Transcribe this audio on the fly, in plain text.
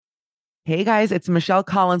Hey guys, it's Michelle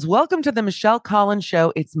Collins. Welcome to the Michelle Collins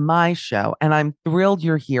Show. It's my show, and I'm thrilled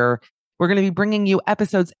you're here. We're going to be bringing you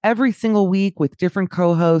episodes every single week with different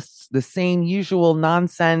co-hosts, the same usual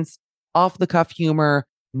nonsense, off-the-cuff humor,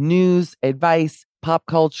 news, advice, pop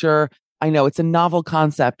culture. I know it's a novel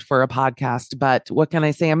concept for a podcast, but what can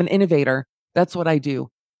I say? I'm an innovator. That's what I do.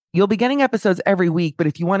 You'll be getting episodes every week, but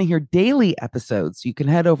if you want to hear daily episodes, you can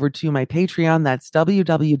head over to my Patreon. That's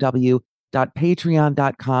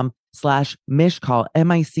www.patreon.com/Michcoll, Michcoll.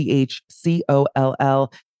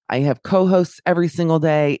 I have co-hosts every single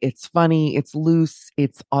day. It's funny, it's loose,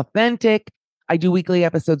 it's authentic. I do weekly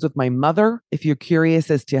episodes with my mother. If you're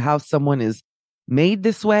curious as to how someone is made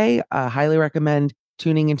this way, I highly recommend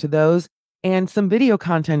tuning into those, and some video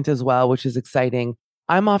content as well, which is exciting.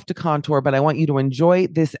 I'm off to Contour, but I want you to enjoy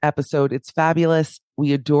this episode. It's fabulous.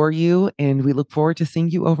 We adore you, and we look forward to seeing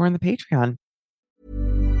you over on the Patreon.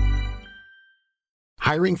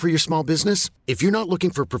 Hiring for your small business? If you're not looking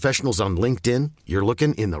for professionals on LinkedIn, you're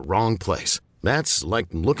looking in the wrong place. That's like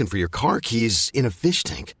looking for your car keys in a fish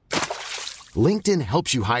tank. LinkedIn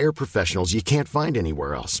helps you hire professionals you can't find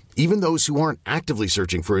anywhere else, even those who aren't actively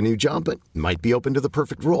searching for a new job but might be open to the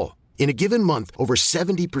perfect role. In a given month, over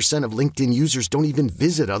 70% of LinkedIn users don't even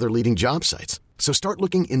visit other leading job sites. So start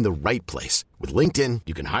looking in the right place. With LinkedIn,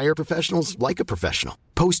 you can hire professionals like a professional.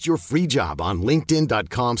 Post your free job on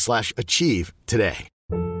linkedin.com/achieve today.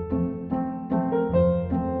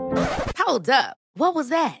 Hold up. What was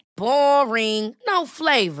that? Boring. No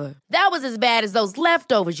flavor. That was as bad as those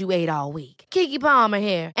leftovers you ate all week. Keke Palmer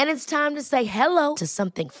here. And it's time to say hello to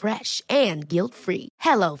something fresh and guilt-free.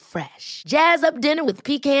 Hello Fresh. Jazz up dinner with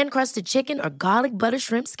pecan-crusted chicken or garlic butter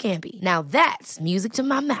shrimp scampi. Now that's music to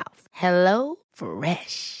my mouth. Hello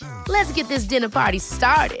Fresh. Let's get this dinner party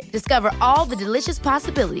started. Discover all the delicious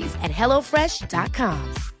possibilities at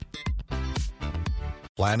hellofresh.com.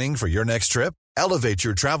 Planning for your next trip? Elevate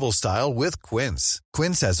your travel style with Quince.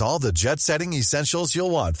 Quince has all the jet-setting essentials you'll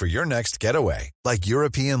want for your next getaway, like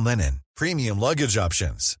European linen, premium luggage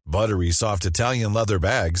options, buttery soft Italian leather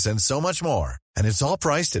bags, and so much more. And it's all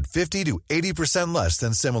priced at 50 to 80% less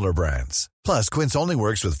than similar brands. Plus, Quince only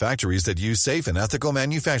works with factories that use safe and ethical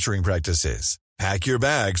manufacturing practices. Pack your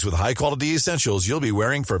bags with high-quality essentials you'll be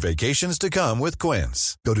wearing for vacations to come with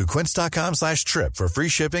Quince. Go to quince.com/trip for free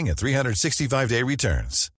shipping and 365-day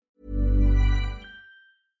returns.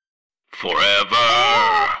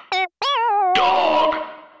 Forever Dog.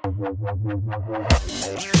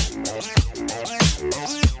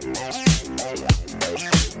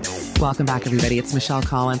 Welcome back, everybody. It's Michelle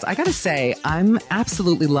Collins. I got to say, I'm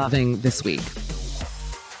absolutely loving this week.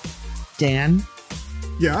 Dan?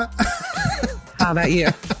 Yeah? How about you?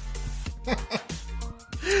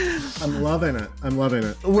 I'm loving it. I'm loving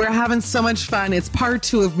it. We're having so much fun. It's part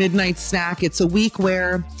 2 of Midnight Snack. It's a week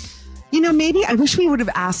where, you know, maybe I wish we would have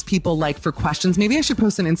asked people like for questions. Maybe I should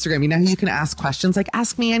post on Instagram. You know how you can ask questions, like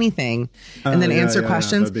ask me anything and then answer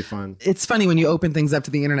questions. That'd be fun. It's funny when you open things up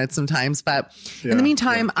to the internet sometimes. But in the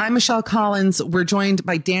meantime, I'm Michelle Collins. We're joined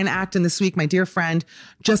by Dan Acton this week, my dear friend,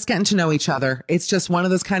 just getting to know each other. It's just one of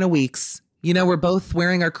those kind of weeks. You know, we're both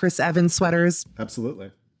wearing our Chris Evans sweaters. Absolutely.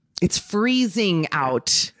 It's freezing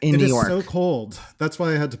out in New York. It is so cold. That's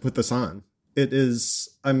why I had to put this on. It is.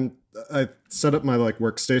 I set up my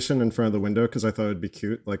workstation in front of the window because I thought it'd be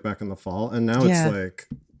cute, back in the fall, and now it's like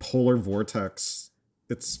polar vortex.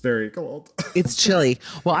 It's very cold. It's chilly.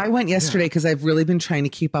 Well, I went yesterday because I've really been trying to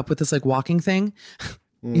keep up with this walking thing.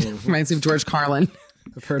 Reminds me of George Carlin.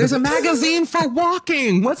 There's a magazine for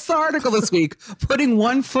walking. What's the article this week? Putting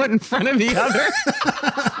one foot in front of the other.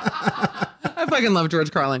 I fucking love George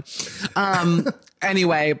Carlin.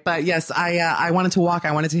 Anyway, but yes, I wanted to walk.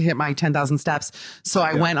 I wanted to hit my 10,000 steps. So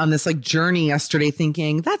I went on this journey yesterday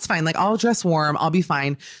thinking that's fine. I'll dress warm. I'll be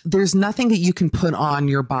fine. There's nothing that you can put on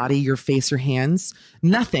your body, your face, your hands,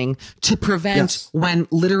 nothing to prevent when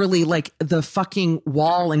literally the fucking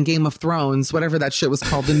wall in Game of Thrones, whatever that shit was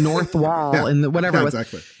called, the North Wall and whatever it was,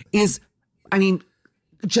 is,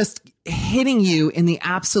 just hitting you in the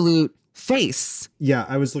absolute face. Yeah,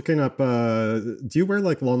 I was looking up, do you wear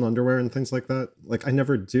long underwear and things like that? I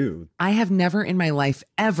never do. I have never in my life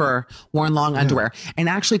ever worn long underwear. And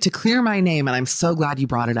actually, to clear my name, and I'm so glad you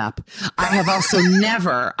brought it up, I have also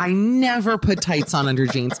never put tights on under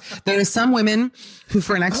jeans. There are some women who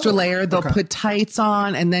for an extra layer, they'll put tights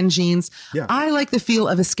on and then jeans. Yeah. I like the feel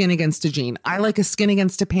of a skin against a jean. I like a skin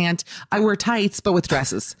against a pant. I wear tights, but with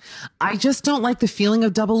dresses. I just don't like the feeling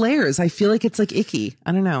of double layers. I feel like it's icky.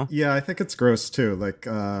 I don't know. Yeah, I think it's gross too.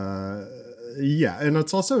 Yeah, and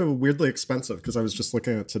it's also weirdly expensive because I was just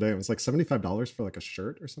looking at it today. It was like $75 for like a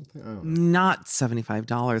shirt or something. I don't know. Not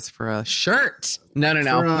 $75 for a shirt. No,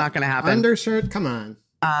 not going to happen. Undershirt, come on.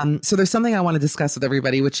 So there's something I want to discuss with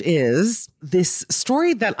everybody, which is this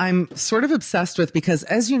story that I'm sort of obsessed with because,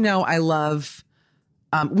 as you know, I love.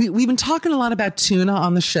 We've been talking a lot about tuna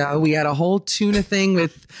on the show. We had a whole tuna thing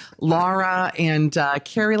with Laura and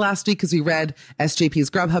Carrie last week because we read SJP's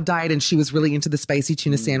Grubhub Diet, and she was really into the spicy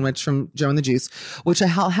tuna sandwich from Joe and the Juice, which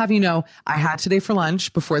I'll have you know, I had today for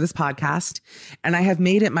lunch before this podcast, and I have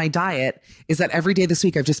made it my diet is that every day this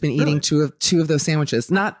week I've just been eating two of those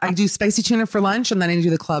sandwiches. I do spicy tuna for lunch, and then I do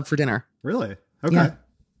the club for dinner. Really? Okay.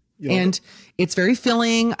 Yeah. And it's very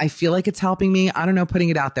filling. I feel like it's helping me. I don't know, putting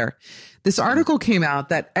it out there. This article came out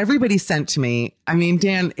that everybody sent to me. I mean,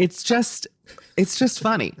 Dan, it's just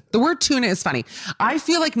funny. The word tuna is funny. I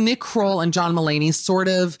feel like Nick Kroll and John Mulaney sort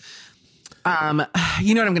of,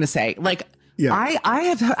 you know what I'm going to say? Like, yeah. I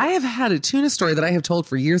have had a tuna story that I have told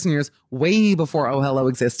for years and years, way before Oh Hello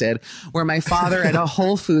existed, where my father at a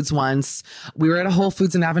Whole Foods once, we were at a Whole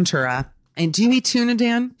Foods in Aventura. And do you eat tuna,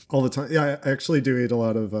 Dan? All the time. Yeah, I actually do eat a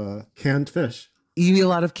lot of canned fish. You eat a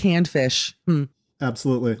lot of canned fish.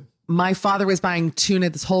 Absolutely. My father was buying tuna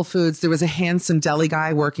at this Whole Foods. There was a handsome deli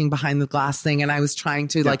guy working behind the glass thing, and I was trying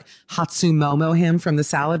to like Hatsumomo him from the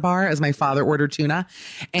salad bar as my father ordered tuna.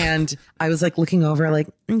 And I was like looking over, like,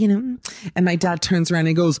 you know, and my dad turns around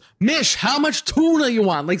and goes, "Mish, how much tuna you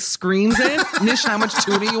want?" Like screams it. "Mish, how much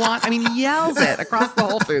tuna you want?" I mean, yells it across the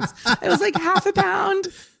Whole Foods. It was like half a pound.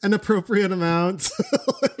 An appropriate amount.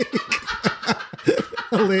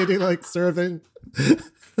 A lady like serving.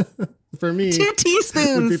 For me, 2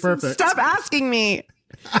 teaspoons. Would be perfect. Stop asking me.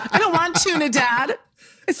 I don't want tuna, Dad.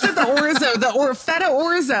 I said the orzo, feta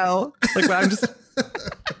orzo. Like, I'm just.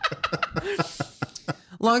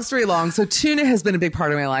 Long story long. So tuna has been a big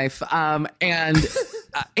part of my life. And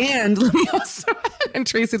let me also, and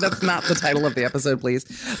Tracy, that's not the title of the episode, please.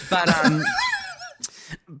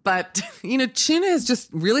 But you know, tuna has just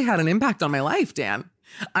really had an impact on my life, Dan.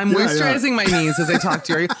 I'm moisturizing my knees as I talk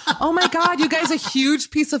to you. Oh my God, you guys, a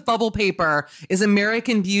huge piece of bubble paper is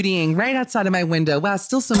American Beautying right outside of my window. Wow,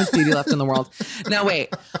 still so much beauty left in the world. Now,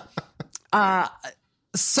 wait.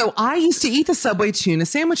 So I used to eat the Subway tuna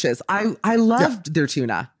sandwiches. I loved their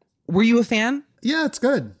tuna. Were you a fan? Yeah, it's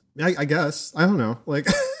good. I guess. I don't know. Like,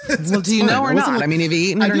 well, do you know or not? Like, I mean, have you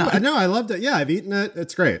eaten it or not? No, I loved it. Yeah, I've eaten it.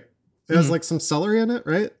 It's great. It has like some celery in it,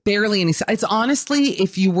 right? Barely any. It's honestly,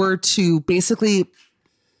 if you were to basically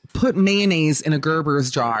put mayonnaise in a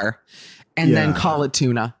Gerber's jar and then call it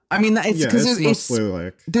tuna. I mean, it's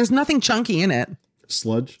because there's nothing chunky in it.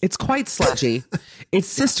 Sludge. It's quite sludgy. It's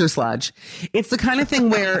sister sludge. It's the kind of thing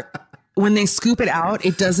where when they scoop it out,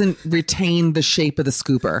 it doesn't retain the shape of the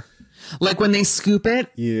scooper. Like when they scoop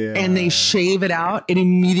it and they shave it out, it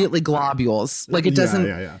immediately globules. Like it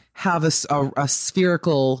doesn't have a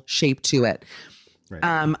spherical shape to it.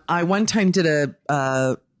 Right. I one time did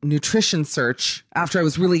a nutrition search after I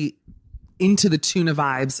was really into the tuna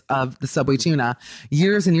vibes of the Subway tuna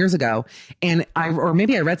years and years ago. And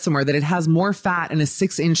maybe I read somewhere that it has more fat in a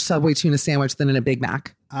 6-inch Subway tuna sandwich than in a Big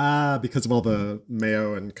Mac. Because of all the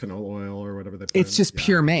mayo and canola oil or whatever they put It's just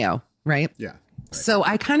pure mayo, right? Yeah. Right. So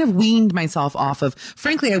I kind of weaned myself off of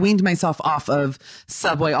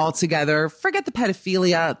Subway altogether. Forget the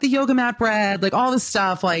pedophilia, the yoga mat bread, like all this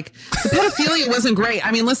stuff. Like the pedophilia wasn't great.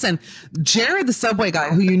 I mean, listen, Jared, the Subway guy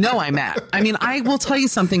who you know I met. I mean, I will tell you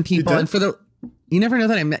something, people. And you never knew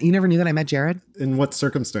that I met Jared? In what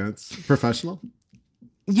circumstance? Professional?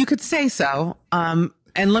 You could say so.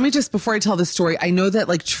 And let me just, before I tell this story, I know that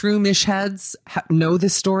like true Mish heads know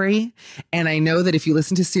this story. And I know that if you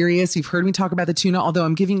listen to Sirius, you've heard me talk about the tuna, although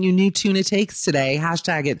I'm giving you new tuna takes today.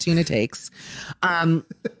 Hashtag it tuna takes.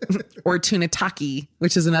 Or tuna taki,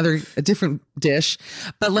 which is a different dish.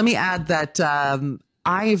 But let me add that,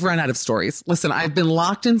 I've run out of stories. Listen, I've been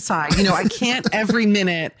locked inside. You know, I can't every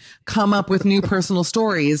minute come up with new personal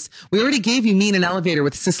stories. We already gave you Me in an Elevator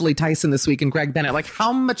with Cicely Tyson this week and Greg Bennett. Like,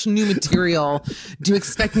 how much new material do you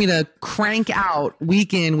expect me to crank out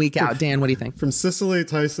week in, week out? Dan, what do you think? From Cicely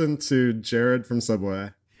Tyson to Jared from Subway.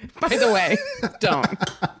 By the way,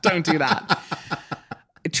 don't do that.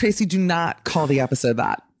 Tracy, do not call the episode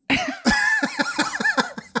that.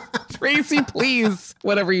 Tracy, please,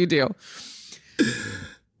 whatever you do.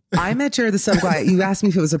 I met Jared the Subway. You asked me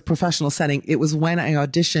if it was a professional setting. It was when I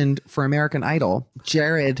auditioned for American Idol.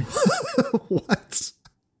 Jared. What?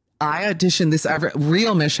 I auditioned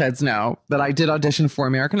real Mish heads know that I did audition for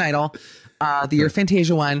American Idol. the year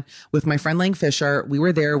Fantasia won with my friend Lang Fisher. We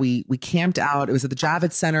were there. We camped out. It was at the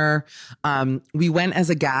Javits Center. We went as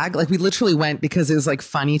a gag. Like we literally went because it was like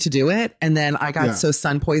funny to do it. And then I got so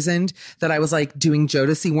sun poisoned that I was like doing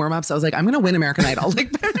Jodeci warm-ups. I was like, I'm going to win American Idol.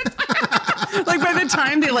 Like by the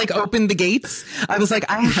time they like opened the gates, I was like,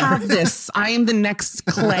 I have this. I am the next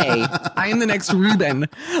Clay. I am the next Ruben.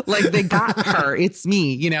 Like they got her. It's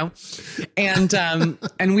me, you know?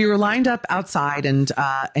 And we were lined up outside and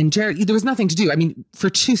Jared, there was nothing to do. I mean, for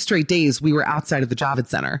 2 straight days, we were outside of the Javits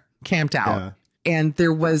Center, camped out. Yeah. And they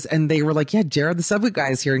were like, yeah, Jared, the Subway guy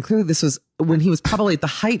is here. And clearly this was when he was probably at the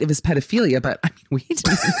height of his pedophilia, but I mean, we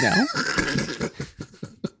didn't know.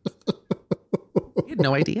 We had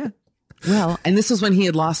no idea. Well, and this was when he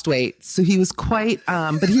had lost weight. So he was quite,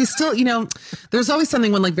 but he was still, you know, there's always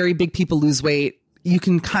something when like very big people lose weight. You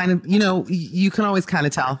can kind of, you know, you can always kind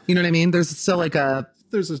of tell, you know what I mean? There's still like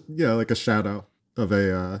like a shadow of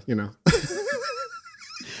a, you know.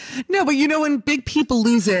 No, but you know, when big people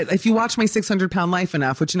lose it, if you watch my 600-pound life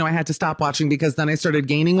enough, which, you know, I had to stop watching because then I started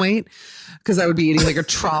gaining weight because I would be eating like a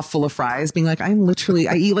trough full of fries, being like, I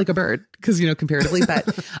eat like a bird because, you know, comparatively, but,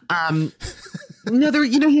 no, there,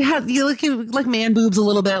 you know, he like man boobs a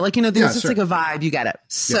little bit, like, you know, there's just like a vibe, you get it.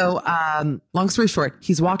 So, long story short,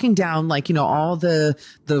 he's walking down, like, you know, all the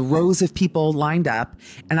rows of people lined up.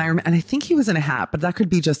 And I think he was in a hat, but that could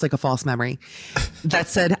be just like a false memory that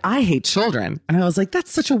said, I hate children. And I was like,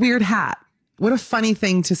 that's such a weird hat. What a funny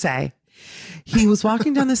thing to say. He was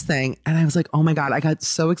walking down this thing and I was like, oh my God, I got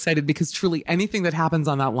so excited because truly anything that happens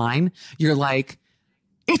on that line, you're like,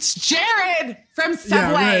 it's Jared from Subway.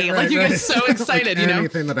 Yeah, right, like you get so excited, like you know?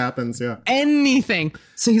 Anything that happens, yeah. Anything.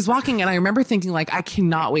 So he's walking and I remember thinking like, I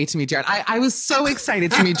cannot wait to meet Jared. I was so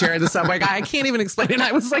excited to meet Jared, the Subway guy. I can't even explain it.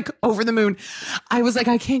 I was like over the moon. I was like,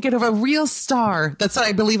 I can't get over a real star. That's what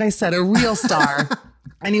I believe I said, a real star.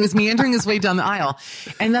 And he was meandering his way down the aisle.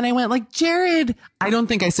 And then I went like, Jared, I don't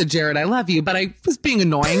think I said, Jared, I love you, but I was being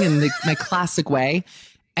annoying in my classic way.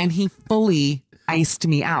 And he fully iced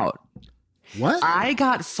me out. What? I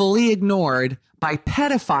got fully ignored by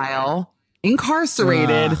pedophile,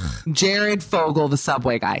 incarcerated Jared Fogle, the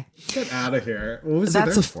Subway guy. Get out of here. What was he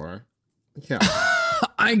there for? Yeah.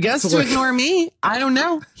 I guess to ignore me. I don't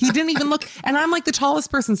know. He didn't even look. And I'm like the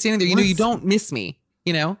tallest person standing there. You know, you don't miss me,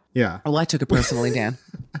 you know? Yeah. Well, I took it personally, Dan.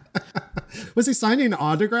 Was he signing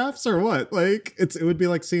autographs or what? Like, it would be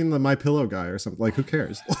like seeing the My Pillow guy or something. Like, who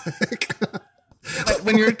cares? Like... But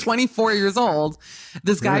when you're 24 years old,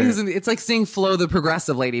 this guy it's like seeing Flo the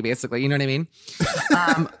progressive lady, basically. You know what I mean?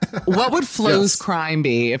 What would Flo's crime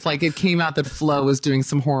be if like it came out that Flo was doing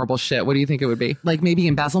some horrible shit? What do you think it would be? Like maybe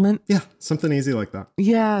embezzlement? Yeah, something easy like that.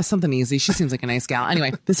 Yeah, something easy. She seems like a nice gal.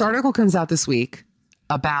 Anyway, this article comes out this week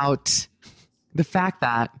about the fact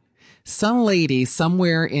that some lady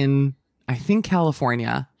somewhere in, I think,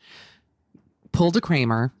 California, pulled a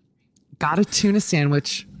Kramer, got a tuna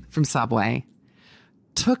sandwich from Subway,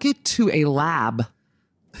 took it to a lab.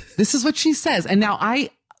 This is what she says. And now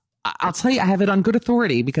I'll tell you, I have it on good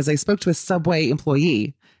authority because I spoke to a Subway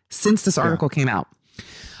employee since this article came out.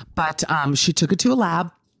 But she took it to a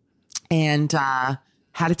lab and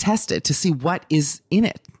had to test it to see what is in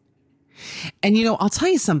it. And, you know, I'll tell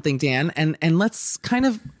you something, Dan, and let's kind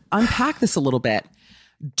of unpack this a little bit.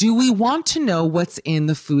 Do we want to know what's in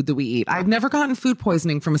the food that we eat? I've never gotten food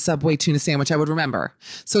poisoning from a Subway tuna sandwich, I would remember.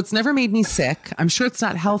 So it's never made me sick. I'm sure it's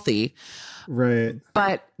not healthy. Right.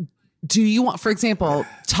 But do you want, for example,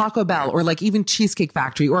 Taco Bell or like even Cheesecake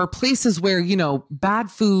Factory or places where, you know,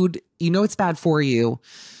 bad food, you know, it's bad for you.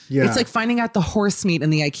 Yeah. It's like finding out the horse meat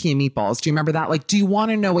and the IKEA meatballs. Do you remember that? Like, do you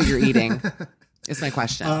want to know what you're eating? Is my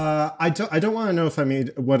question. I don't want to know if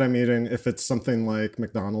what I'm eating, if it's something like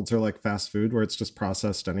McDonald's or like fast food where it's just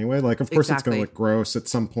processed anyway. Like, of course it's going to look gross at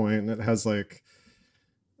some point, and it has like,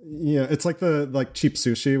 yeah, it's like the like cheap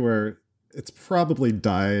sushi where it's probably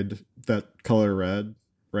dyed that color red,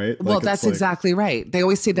 right? Well, like that's exactly right. They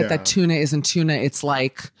always say that that tuna isn't tuna. It's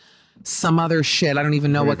like some other shit. I don't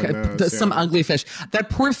even know some ugly fish. That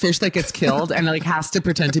poor fish that gets killed and like has to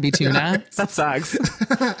pretend to be tuna. That sucks.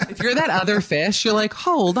 If you're that other fish, you're like,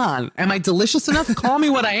 hold on. Am I delicious enough? Call me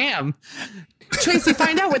what I am. Tracy,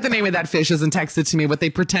 find out what the name of that fish is and text it to me what they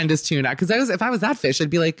pretend is tuna. Because if I was that fish, I'd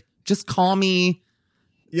be like, just call me.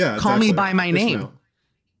 Yeah. Call me by my name.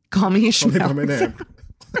 Call me Ishmael. Call me by my name.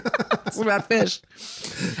 That's about fish.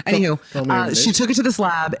 Anywho, she took it to this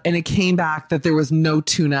lab and it came back that there was no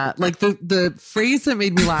tuna. Like the phrase that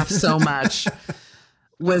made me laugh so much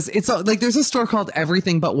was it's like there's a store called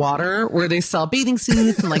Everything But Water where they sell bathing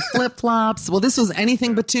suits and like flip flops. Well, this was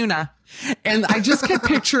anything but tuna. And I just kept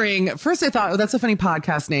picturing, first I thought, oh, that's a funny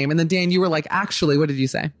podcast name. And then Dan, you were like, actually, what did you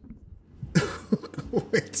say?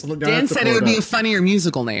 Wait, so Dan said it would be a funnier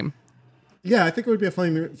musical name. Yeah, I think it would be a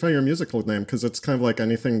funnier musical name because it's kind of like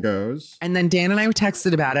Anything Goes. And then Dan and I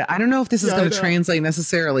texted about it. I don't know if this is going to translate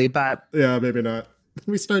necessarily, but... Yeah, maybe not.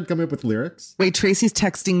 We started coming up with lyrics. Wait, Tracy's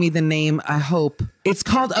texting me the name, I hope. It's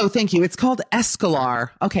called, oh, thank you. It's called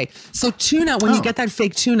Escolar. Okay, so tuna, when you get that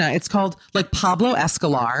fake tuna, it's called like Pablo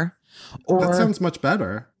Escolar. Or that sounds much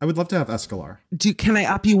better. I would love to have Escolar. Can I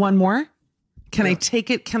up you one more? Can I take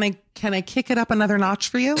it? Can I kick it up another notch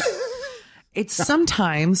for you? It's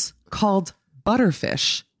sometimes called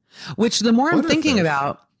butterfish, which the more I'm thinking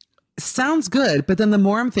about sounds good. But then the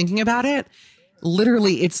more I'm thinking about it,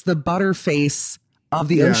 literally it's the butterface of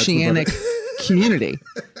the oceanic community.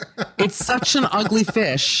 It's such an ugly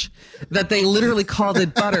fish that they literally called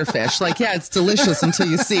it butterfish. Like, yeah, it's delicious until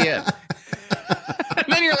you see it. And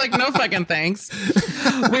then you're like, no fucking thanks.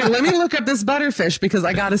 Wait, let me look up this butterfish because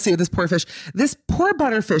I got to see what this poor fish. This poor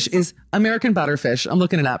butterfish is American butterfish. I'm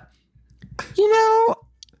looking it up. You know,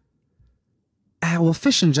 well,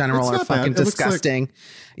 fish in general are fucking disgusting.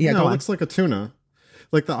 It looks like a tuna.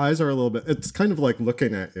 Like the eyes are a little bit, it's kind of like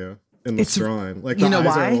looking at you in this drawing. Like the eyes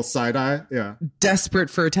are a little side eye. Yeah. Desperate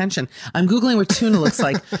for attention. I'm Googling what tuna looks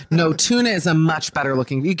like. No, tuna is a much better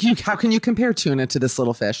looking. How can you compare tuna to this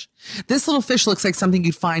little fish? This little fish looks like something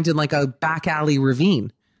you'd find in like a back alley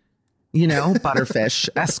ravine. You know, butterfish,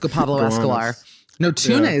 Pablo Escolar. No,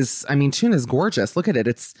 tuna is gorgeous. Look at it.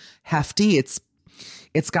 It's hefty. It's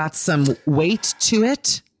got some weight to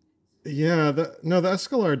it. Yeah, the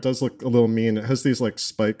Escolar does look a little mean. It has these like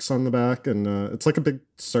spikes on the back, and it's like a big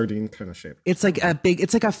sardine kind of shape. It's like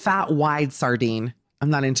a fat, wide sardine.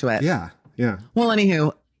 I'm not into it. Yeah. Well,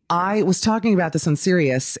 anywho, I was talking about this on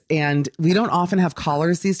Sirius, and we don't often have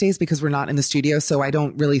callers these days because we're not in the studio, so I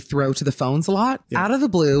don't really throw to the phones a lot. Yeah. Out of the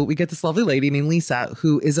blue, we get this lovely lady named Lisa,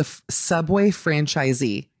 who is a Subway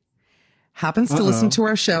franchisee. Happens to listen to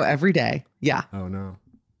our show every day. Yeah. Oh, no.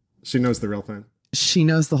 She knows the real thing. She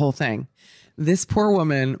knows the whole thing. This poor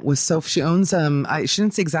woman she owns, she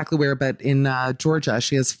didn't say exactly where, but in Georgia,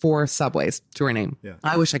 she has 4 Subways to her name. Yeah.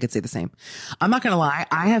 I wish I could say the same. I'm not going to lie.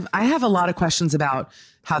 I have a lot of questions about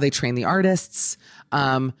how they train the artists.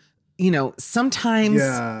 Sometimes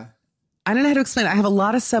I don't know how to explain it. I have a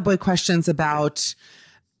lot of Subway questions about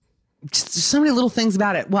just so many little things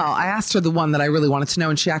about it. Well, I asked her the one that I really wanted to know,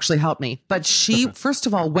 and she actually helped me. But she, first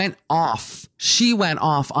of all, went off. She went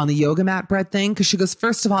off on the yoga mat bread thing because she goes,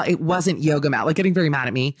 first of all, it wasn't yoga mat, like getting very mad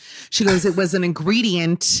at me. She goes, it was an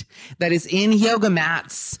ingredient that is in yoga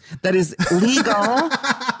mats that is legal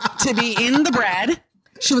to be in the bread.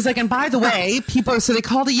 She was like, and by the way, so they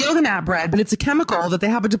call it yoga mat bread, but it's a chemical that they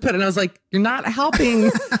happen to put. And I was like, you're not helping.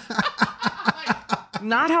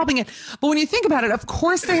 Not helping it. But when you think about it, of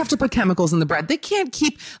course they have to put chemicals in the bread. They can't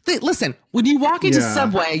listen, when you walk into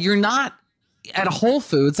Subway, you're not at a Whole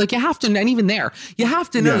Foods. Like you have to, and even there, you have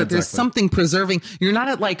to know that there's something preserving. You're not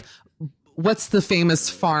at like, what's the famous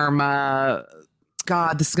farm?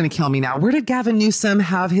 God, this is going to kill me now. Where did Gavin Newsom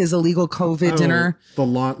have his illegal COVID dinner? The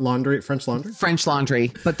French Laundry? French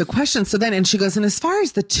Laundry. But the question, and she goes, and as far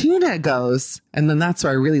as the tuna goes, and then that's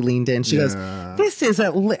where I really leaned in. She goes, this is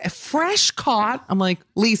a fresh caught. I'm like,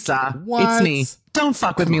 Lisa, it's me. Don't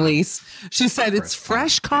fuck with me, Lise. She said, it's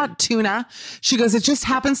fresh caught tuna. She goes, it just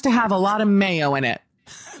happens to have a lot of mayo in it.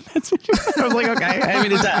 That's what she said. I was like, okay. I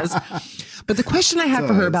mean, it does. But the question I had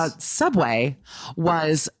for her about Subway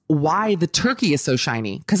was why the turkey is so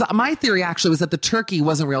shiny. Because my theory actually was that the turkey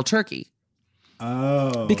wasn't real turkey.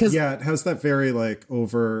 Oh, because it has that very like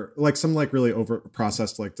really over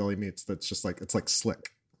processed like deli meats. That's just like, it's like slick.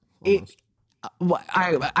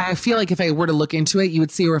 I feel like if I were to look into it, you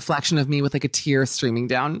would see a reflection of me with like a tear streaming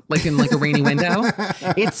down, like in like a rainy window.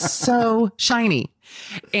 It's so shiny.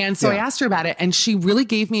 And so I asked her about it, and she really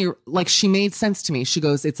gave me, like, she made sense to me. She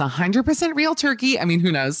goes, it's 100% real turkey. I mean,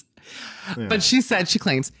 who knows? Yeah. But she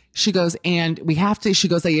claims, she goes, and we have to, she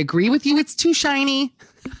goes, I agree with you. It's too shiny.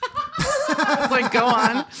 I was like, go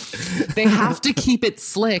on. They have to keep it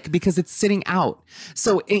slick because it's sitting out.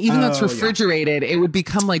 So even though it's refrigerated, it would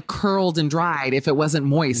become like curled and dried if it wasn't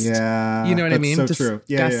moist. Yeah. You know what I mean? So disgusting. True.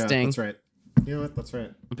 Yeah, that's right. You know what? That's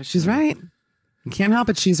right. But she's right. You can't help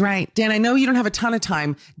it. She's right. Dan, I know you don't have a ton of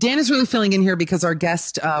time. Dan is really filling in here because our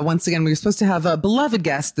guest, once again, we were supposed to have a beloved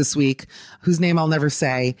guest this week whose name I'll never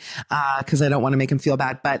say because I don't want to make him feel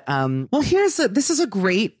bad. But, well, this is a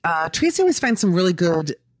great, Tracy always finds some really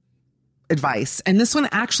good advice. And this one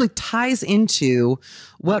actually ties into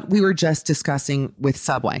what we were just discussing with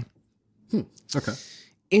Subway. Okay.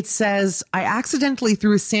 It says, I accidentally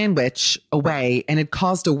threw a sandwich away and it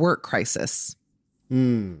caused a work crisis.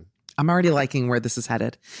 I'm already liking where this is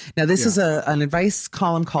headed. Now, this is an advice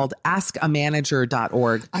column called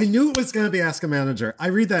askamanager.org. I knew it was going to be Ask a Manager. I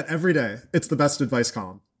read that every day. It's the best advice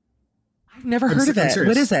column. I've never heard of it.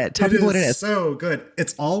 What is it? Tell people what it is. So good.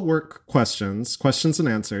 It's all work questions and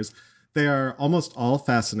answers. They are almost all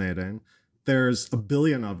fascinating. There's a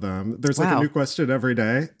billion of them. There's like a new question every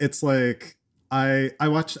day. It's like I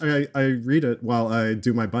read it while I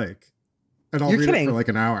do my bike. And I'll read it for like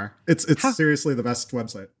an hour. It's seriously the best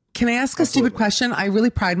website. Can I ask a stupid question? I really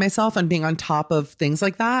pride myself on being on top of things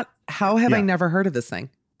like that. How have I never heard of this thing?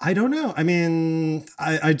 I don't know. I mean,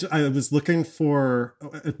 I was looking for,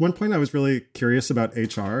 at one point I was really curious about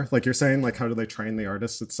HR. Like you're saying, like, how do they train the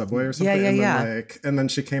artists at Subway or something? And then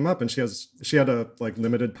she came up and she had a like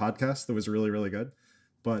limited podcast that was really, really good.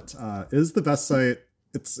 But it is the best site.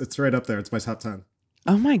 It's right up there. It's my top 10.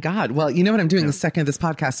 Oh my God. Well, you know what I'm doing the second this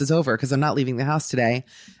podcast is over, because I'm not leaving the house today.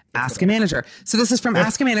 Ask a Manager. So this is from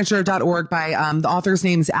askamanager.org by the author's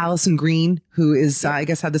name is Allison Green, who is, I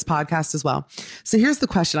guess, had this podcast as well. So here's the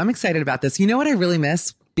question. I'm excited about this. You know what I really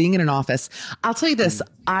miss? Being in an office. I'll tell you this.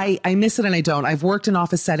 I miss it and I don't. I've worked in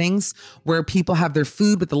office settings where people have their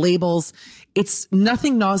food with the labels. It's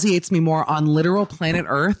nothing nauseates me more on literal planet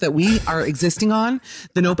Earth that we are existing on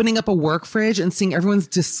than opening up a work fridge and seeing everyone's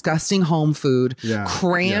disgusting home food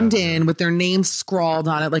crammed in with their names scrawled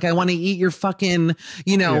on it. Like, I want to eat your fucking,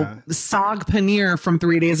 sag paneer from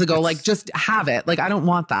 3 days ago. Like, just have it. Like, I don't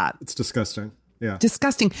want that. It's disgusting. Yeah.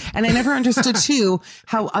 Disgusting. And I never understood too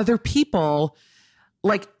how other people,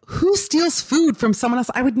 like, who steals food from someone else?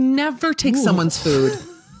 I would never take someone's food.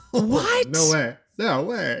 What? No way. No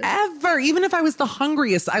way. Ever. Even if I was the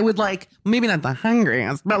hungriest, I would, like, maybe not the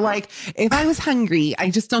hungriest, but like, if I was hungry, I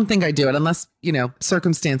just don't think I'd do it unless,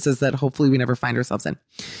 circumstances that hopefully we never find ourselves in.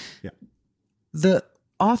 Yeah. The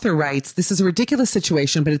author writes, "This is a ridiculous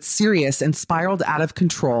situation, but it's serious and spiraled out of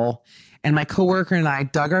control. And my coworker and I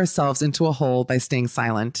dug ourselves into a hole by staying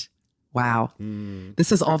silent." Wow.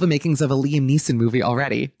 This is all the makings of a Liam Neeson movie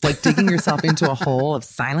already. Like, digging yourself into a hole of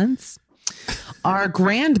silence. Our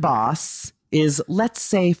grand boss is, let's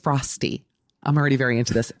say, Frosty. I'm already very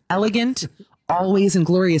into this. Elegant, always in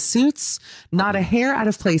glorious suits, not a hair out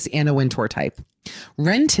of place Anna Wintour type.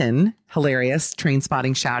 Renton, hilarious, train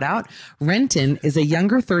spotting shout out. Renton is a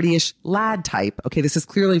younger 30-ish lad type. Okay, this is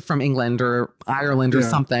clearly from England or Ireland or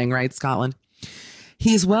something, right? Scotland.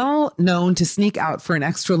 He's well known to sneak out for an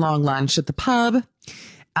extra long lunch at the pub,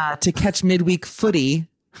 to catch midweek footy.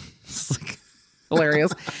 It's like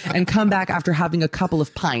hilarious. And come back after having a couple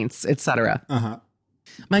of pints, etc.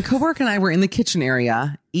 My coworker and I were in the kitchen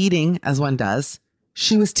area eating, as one does.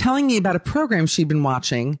 She was telling me about a program she'd been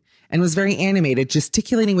watching and was very animated,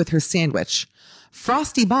 gesticulating with her sandwich.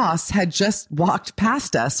 Frosty Boss had just walked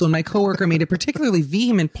past us when my coworker made a particularly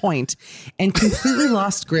vehement point and completely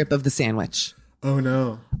lost grip of the sandwich. Oh,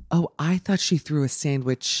 no. Oh, I thought she threw a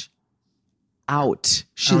sandwich out.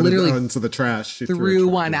 She literally into the trash. She threw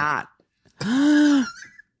one at.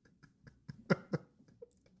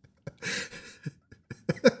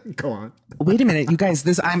 Go on. Wait a minute, you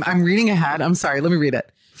guys. I'm reading ahead. I'm sorry. Let me read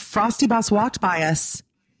it. Frosty Boss walked by us.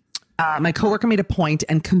 My coworker made a point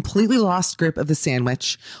and completely lost grip of the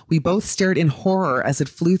sandwich. We both stared in horror as it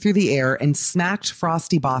flew through the air and smacked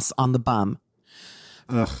Frosty Boss on the bum.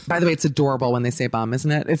 Ugh. By the way, it's adorable when they say bum,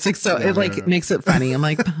 isn't it? It's like, so it makes it funny. I'm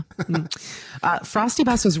like, Frosty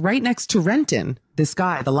Boss was right next to Renton, this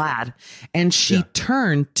guy, the lad, and she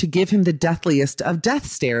turned to give him the deathliest of death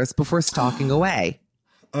stares before stalking away.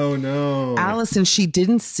 Oh no. Allison, she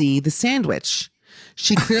didn't see the sandwich.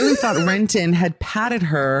 She clearly thought Renton had patted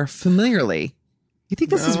her familiarly. You think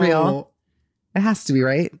this is real? It has to be,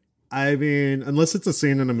 right? I mean, unless it's a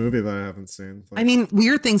scene in a movie that I haven't seen. I mean,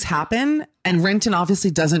 weird things happen, and Renton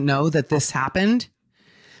obviously doesn't know that this happened.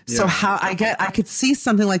 Yeah. So how I could see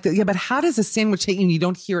something like that. Yeah, but how does a sandwich hit you and you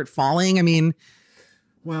don't hear it falling? I mean,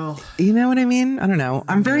 well, you know what I mean? I don't know.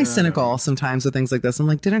 I'm very cynical sometimes with things like this. I'm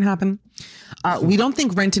like, didn't happen. We don't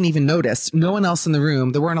think Renton even noticed. No one else in the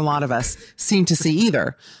room, there weren't a lot of us, seemed to see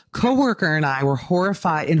either. Coworker and I were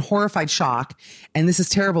horrified shock, and this is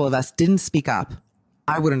terrible of us, didn't speak up.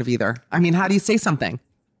 I wouldn't have either. I mean, how do you say something?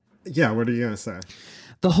 Yeah, what are you going to say?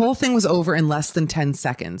 The whole thing was over in less than 10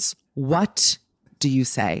 seconds. What do you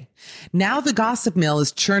say? Now the gossip mill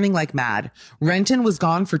is churning like mad. Renton was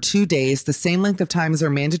gone for 2 days, the same length of time as our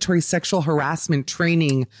mandatory sexual harassment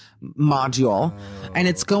training module. And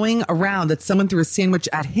it's going around that someone threw a sandwich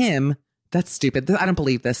at him. That's stupid. I don't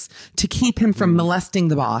believe this. To keep him from molesting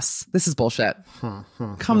the boss. This is bullshit.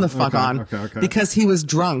 Come the fuck on. Okay. Because he was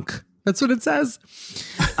drunk. That's what it says.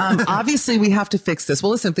 Obviously, we have to fix this.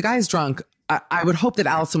 Well, listen, if the guy is drunk, I would hope that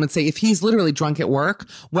Allison would say if he's literally drunk at work,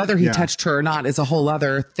 whether he touched her or not is a whole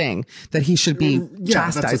other thing that he should be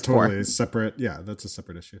chastised that's a totally for. separate. Yeah, that's a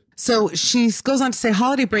separate issue. So she goes on to say,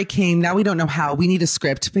 holiday break came. Now we don't know how. We need a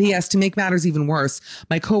script. But yes, to make matters even worse,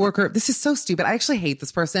 my coworker, this is so stupid. I actually hate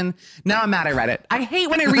this person. Now I'm mad I read it. I hate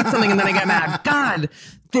when I read something and then I get mad. God,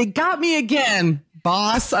 they got me again.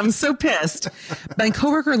 Boss, I'm so pissed. My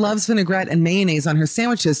coworker loves vinaigrette and mayonnaise on her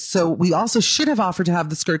sandwiches, so we also should have offered to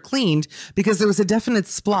have the skirt cleaned because there was a definite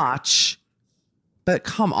splotch. But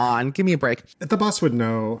come on, give me a break. The boss would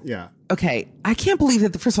know, yeah. Okay, I can't believe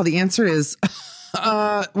that, first of all, the answer is,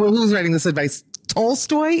 well, who's writing this advice?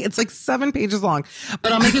 Tolstoy? It's like 7 pages long,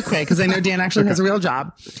 but I'll make it quick because I know Dan actually has a real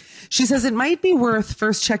job. She says it might be worth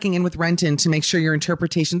first checking in with Renton to make sure your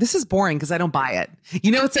interpretation. This is boring because I don't buy it.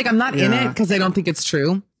 You know, it's like I'm not in it because I don't think it's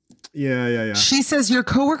true. Yeah. She says your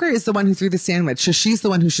coworker is the one who threw the sandwich, so she's the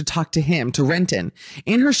one who should talk to him, to Renton.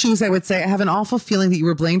 In her shoes, I would say, I have an awful feeling that you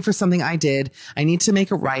were blamed for something I did. I need to make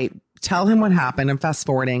it right. Tell him what happened. I'm fast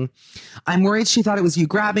forwarding. I'm worried she thought it was you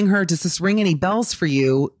grabbing her. Does this ring any bells for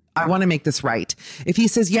you? I want to make this right. If he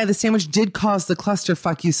says, yeah, the sandwich did cause the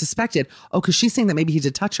clusterfuck you suspected. Oh, because she's saying that maybe he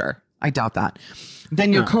did touch her. I doubt that.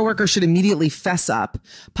 Then your coworker should immediately fess up.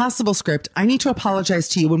 Possible script. I need to apologize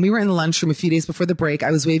to you. When we were in the lunchroom a few days before the break,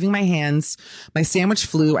 I was waving my hands. My sandwich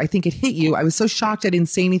flew. I think it hit you. I was so shocked I didn't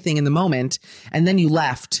say anything in the moment. And then you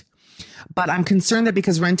left. But I'm concerned that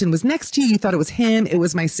because Renton was next to you, you thought it was him. It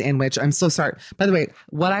was my sandwich. I'm so sorry. By the way,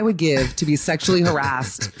 what I would give to be sexually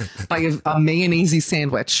harassed by a mayonnaise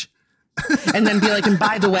sandwich. And then be like, and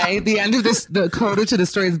by the way, the end of this, the coda to the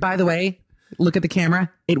story is, by the way, look at the camera.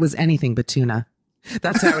 It was anything but tuna.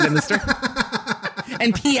 That's how I would end the story.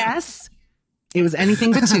 And P.S., it was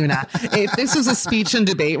anything but tuna. If this was a speech and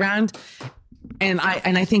debate round, and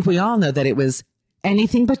I think we all know that it was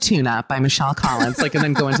Anything But Tuna by Michelle Collins, like, and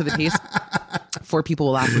then go into the piece. 4 people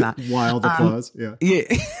will laugh at that. Wild applause. Yeah.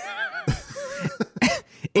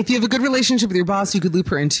 If you have a good relationship with your boss, you could loop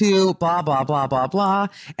her in too, blah, blah, blah, blah, blah.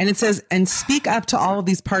 And it says, and speak up to all of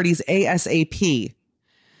these parties ASAP.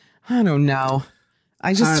 I don't know.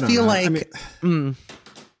 I just feel like, yeah,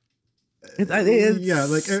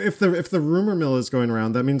 like if the rumor mill is going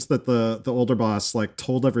around, that means that the older boss like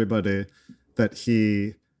told everybody that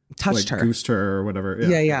he touched her, goosed her or whatever.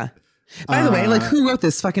 Yeah. By the way, like, who wrote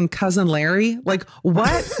this? Fucking Cousin Larry? Like,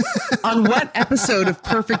 what? On what episode of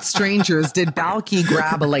Perfect Strangers did Balky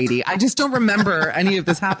grab a lady? I just don't remember any of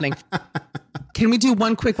this happening. Can we do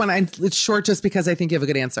one quick one? It's short just because I think you have a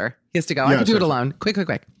good answer. He has to go. I can do it alone. Quick.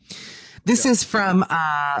 This is from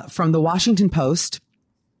the Washington Post.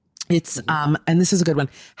 It's, and this is a good one.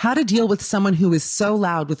 How to deal with someone who is so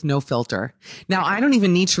loud with no filter. Now, I don't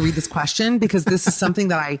even need to read this question because this is something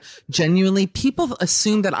that I genuinely, people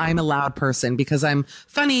assume that I'm a loud person because I'm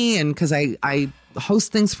funny and because I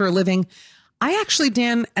host things for a living. I actually,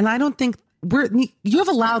 Dan, and I don't think you have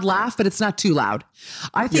a loud laugh, but it's not too loud.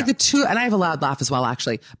 I think and I have a loud laugh as well,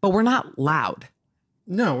 actually, but we're not loud.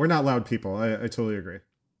 No, we're not loud people. I totally agree.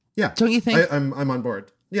 Yeah. Don't you think? I'm on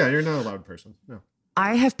board. Yeah, you're not a loud person. No.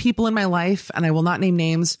 I have people in my life, and I will not name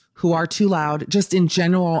names, who are too loud. Just in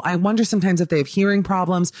general, I wonder sometimes if they have hearing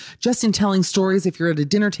problems, just in telling stories, if you're at a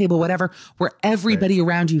dinner table, whatever, where everybody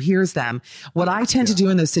around you hears them. What I tend to do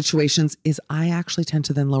in those situations is I actually tend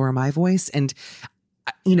to then lower my voice and,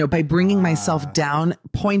 you know, by bringing myself down,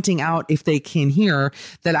 pointing out if they can hear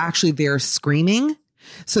that actually they're screaming.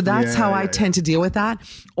 So that's how I tend to deal with that.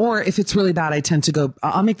 Or if it's really bad, I tend to go,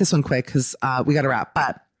 I'll make this one quick because we got to wrap.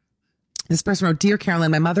 But this person wrote, Dear Carolyn,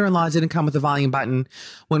 my mother-in-law didn't come with a volume button.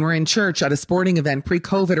 When we're in church, at a sporting event,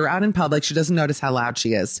 pre-COVID, or out in public, she doesn't notice how loud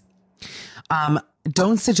she is.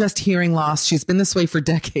 Don't suggest hearing loss. She's been this way for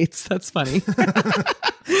decades. That's funny.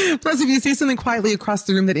 Plus, if you say something quietly across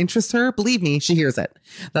the room that interests her, believe me, she hears it.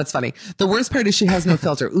 That's funny. The worst part is she has no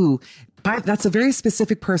filter. Ooh, that's a very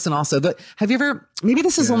specific person also. Have you ever, maybe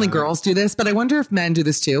this is only girls do this, but I wonder if men do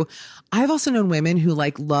this too. I've also known women who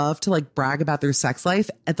like love to like brag about their sex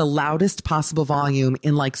life at the loudest possible volume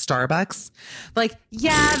in like Starbucks. Like,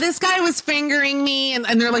 yeah, this guy was fingering me. And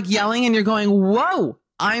they're like yelling and you're going, whoa.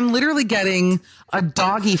 I'm literally getting a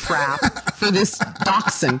doggy frap for this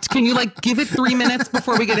dachshund. Can you like give it 3 minutes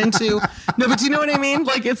before we get into? No, but do you know what I mean?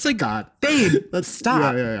 Like, it's like, God, babe,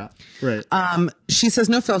 stop. Yeah. Right. She says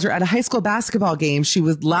no filter. At a high school basketball game, she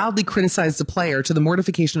was loudly criticized a player to the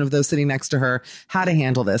mortification of those sitting next to her. How to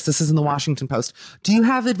handle this. This is in the Washington Post. Do you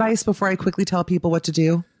have advice before I quickly tell people what to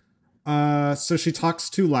do? So she talks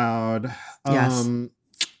too loud. Yes.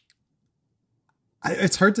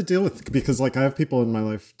 It's hard to deal with because like I have people in my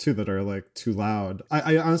life too that are like too loud.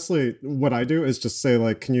 I honestly, what I do is just say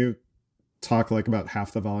like, can you talk like about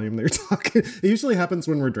half the volume that you're talking. It usually happens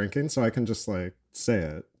when we're drinking, so I can just like say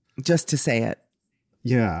it. Just to say it.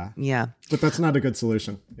 Yeah. Yeah. But that's not a good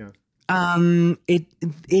solution. Yeah.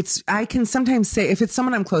 It's I can sometimes say, if it's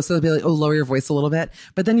someone I'm close to, they'll be like, oh, lower your voice a little bit,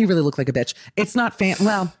 but then you really look like a bitch. It's not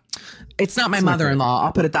it's not my mother-in-law,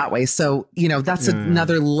 I'll put it that way. So, that's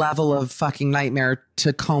another level of fucking nightmare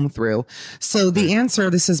to comb through. So the answer,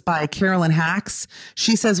 this is by Carolyn Hacks.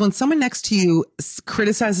 She says, when someone next to you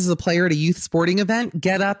criticizes a player at a youth sporting event,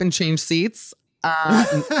 get up and change seats.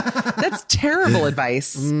 That's terrible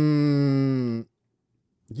advice.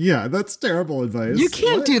 Yeah, that's terrible advice. You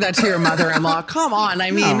can't do that to your mother-in-law. Come on.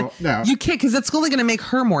 I mean, no. You can't, because it's only going to make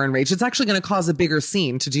her more enraged. It's actually going to cause a bigger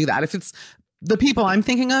scene to do that. If it's the people I'm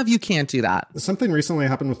thinking of, you can't do that. Something recently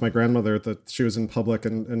happened with my grandmother that she was in public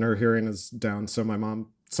and her hearing is down. So my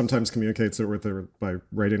mom sometimes communicates it with her by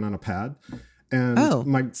writing on a pad. And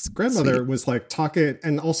my grandmother was like talking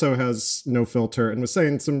and also has no filter and was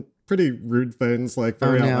saying some pretty rude things, like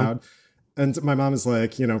very out loud. And my mom is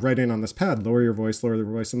like, writing on this pad, lower your voice.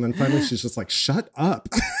 And then finally she's just like, shut up.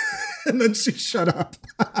 And then she shut up.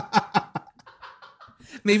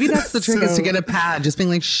 Maybe that's the trick, is to get a pad, just being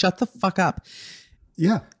like, shut the fuck up.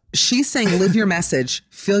 Yeah. She's saying, live your message,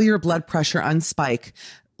 feel your blood pressure unspike,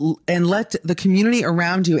 and let the community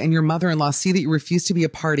around you and your mother-in-law see that you refuse to be a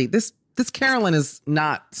party. This Carolyn is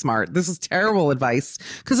not smart. This is terrible advice,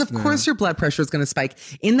 because of course your blood pressure is going to spike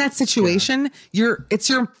in that situation. It's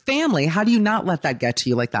your family. How do you not let that get to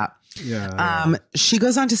you like that? Yeah. She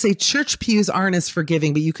goes on to say, church pews aren't as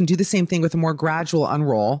forgiving, but you can do the same thing with a more gradual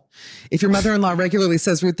unroll. If your mother-in-law regularly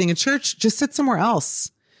says rude thing at church, just sit somewhere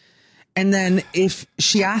else. And then if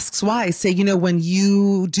she asks why, say, when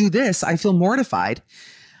you do this, I feel mortified.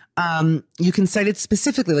 You can cite it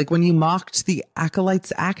specifically, like when you mocked the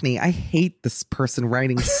acolyte's acne. I hate this person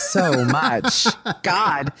writing so much.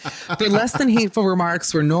 God, for less than hateful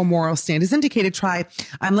remarks where no moral stand is indicated, try,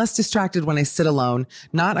 I'm less distracted when I sit alone.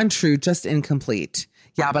 Not untrue, just incomplete.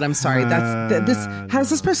 Yeah, but I'm sorry.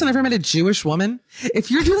 Has this person ever met a Jewish woman?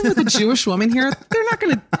 If you're dealing with a Jewish woman here, they're not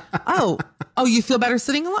going to. Oh, you feel better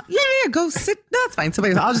sitting alone? Yeah, go sit. That's fine.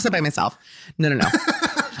 I'll just sit by myself. No.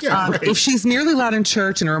 Yeah, right. If she's merely loud in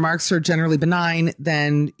church and her remarks are generally benign,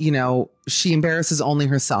 then, she embarrasses only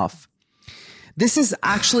herself. This is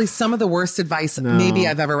actually some of the worst advice maybe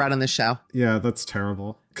I've ever read on this show. Yeah, that's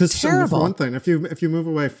terrible. Because for one thing, if you move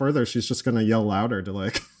away further, she's just going to yell louder to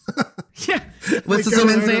like. Yeah. What's this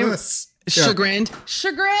woman's name? Chagrined.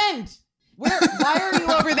 Chagrined. Why are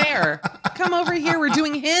you over there? Come over here. We're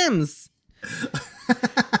doing hymns.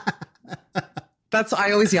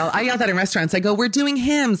 I always yell. I yell that in restaurants. I go, we're doing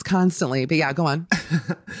hymns constantly. But yeah, go on.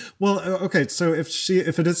 Well, okay. So if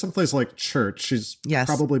it is someplace like church, she's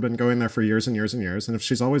probably been going there for years and years and years. And if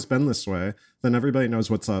she's always been this way, then everybody knows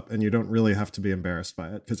what's up. And you don't really have to be embarrassed by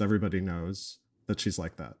it because everybody knows that she's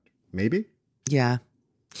like that. Maybe? Yeah,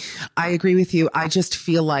 I agree with you. I just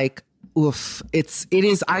feel like, oof, it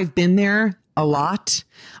is. I've been there a lot.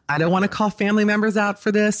 I don't want to call family members out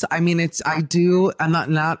for this. I mean, I'm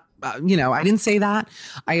not I didn't say that.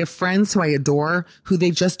 I have friends who I adore who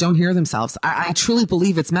they just don't hear themselves. I truly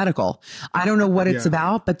believe it's medical. I don't know what it's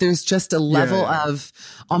about, but there's just a level of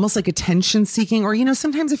almost like attention seeking, or,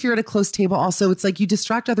 sometimes if you're at a close table, also, it's like you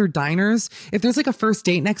distract other diners. If there's like a first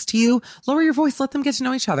date next to you, lower your voice, let them get to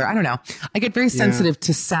know each other. I don't know. I get very sensitive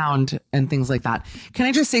to sound and things like that. Can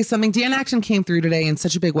I just say something? Dan Action came through today in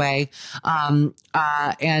such a big way.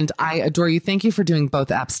 And I adore you. Thank you for doing both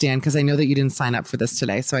apps, Dan, because I know that you didn't sign up for this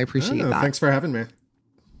today. So I appreciate that. Thanks for having me.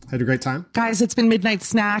 Had a great time. Guys, it's been Midnight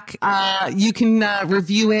Snack. You can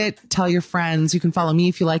review it, tell your friends. You can follow me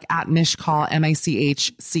if you like at Michcoll,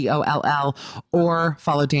 MICHCOLL, or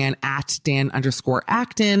follow Dan at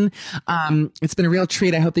Dan_Acton. It's been a real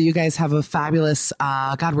treat. I hope that you guys have a fabulous,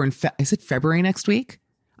 we're in, is it February next week?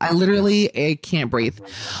 I can't breathe.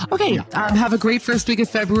 Okay. Have a great first week of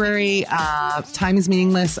February. Time is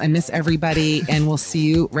meaningless. I miss everybody. And we'll see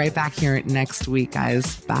you right back here next week,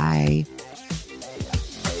 guys. Bye.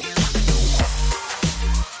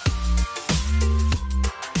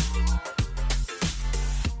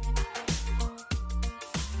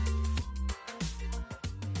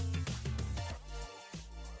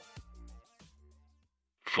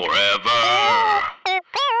 Forever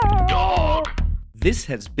Dog. This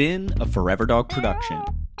has been a Forever Dog production.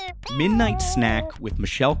 Midnight Snack with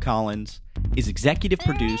Michelle Collins is executive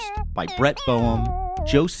produced by Brett Boehm,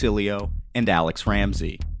 Joe Cilio, and Alex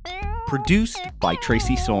Ramsey. Produced by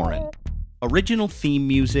Tracy Soren. Original theme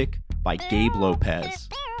music by Gabe Lopez.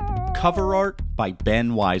 Cover art by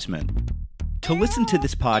Ben Wiseman. To listen to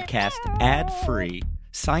this podcast ad-free,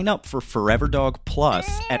 sign up for Forever Dog Plus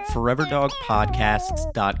at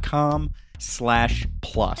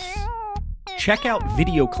foreverdogpodcasts.com/plus. Check out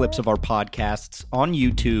video clips of our podcasts on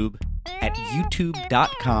YouTube at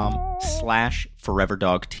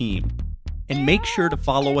youtube.com/foreverdogteam. And make sure to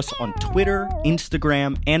follow us on Twitter,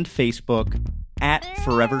 Instagram, and Facebook at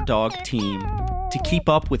Forever Dog Team to keep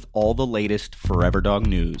up with all the latest Forever Dog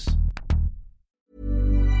news.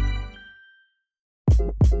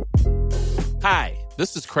 Hi,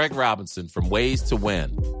 this is Craig Robinson from Ways to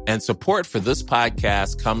Win, and support for this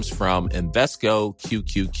podcast comes from Invesco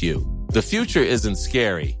QQQ. The future isn't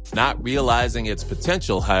scary. Not realizing its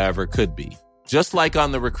potential, however, could be. Just like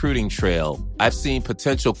on the recruiting trail, I've seen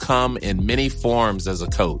potential come in many forms as a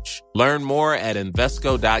coach. Learn more at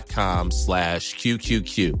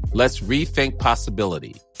Invesco.com/QQQ. Let's rethink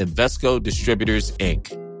possibility. Invesco Distributors,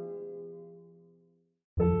 Inc.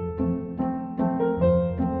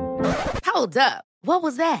 Hold up. What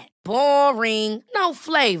was that? Boring. No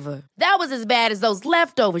flavor. That was as bad as those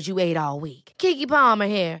leftovers you ate all week. Keke Palmer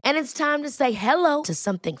here, and it's time to say hello to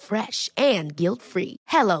something fresh and guilt-free.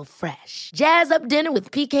 HelloFresh. Jazz up dinner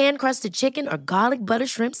with pecan-crusted chicken or garlic butter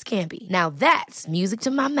shrimp scampi. Now that's music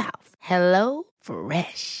to my mouth.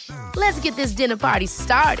 HelloFresh. Let's get this dinner party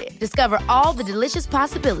started. Discover all the delicious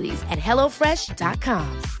possibilities at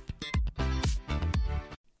HelloFresh.com.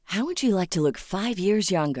 How would you like to look 5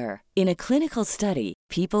 years younger? In a clinical study,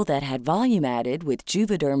 people that had volume added with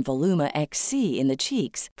Juvederm Voluma XC in the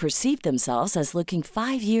cheeks perceived themselves as looking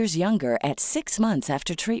 5 years younger at 6 months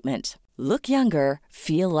after treatment. Look younger,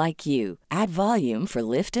 feel like you. Add volume for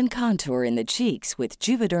lift and contour in the cheeks with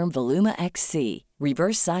Juvederm Voluma XC.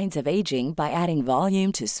 Reverse signs of aging by adding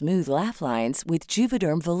volume to smooth laugh lines with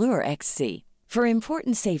Juvederm Volure XC. For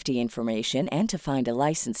important safety information and to find a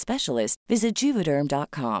licensed specialist, visit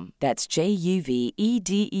Juvederm.com. That's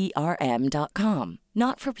JUVEDERM.com.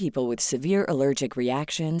 Not for people with severe allergic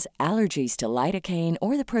reactions, allergies to lidocaine,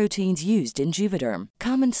 or the proteins used in Juvederm.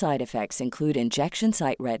 Common side effects include injection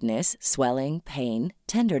site redness, swelling, pain,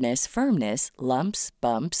 tenderness, firmness, lumps,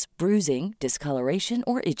 bumps, bruising, discoloration,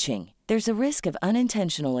 or itching. There's a risk of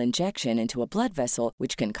unintentional injection into a blood vessel,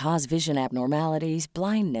 which can cause vision abnormalities,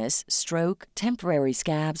 blindness, stroke, temporary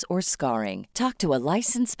scabs, or scarring. Talk to a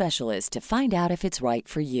licensed specialist to find out if it's right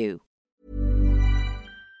for you.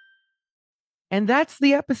 And that's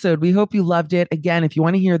the episode. We hope you loved it. Again, if you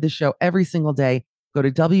want to hear the show every single day, go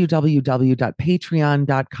to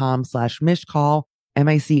www.patreon.com/mishcall,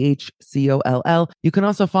 MICHCOLL. You can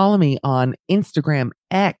also follow me on Instagram,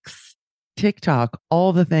 X, TikTok,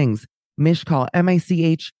 all the things. Mishcall,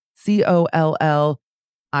 MICHCOLL.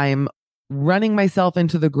 I'm running myself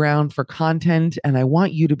into the ground for content, and I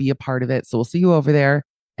want you to be a part of it. So we'll see you over there.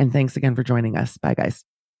 And thanks again for joining us. Bye, guys.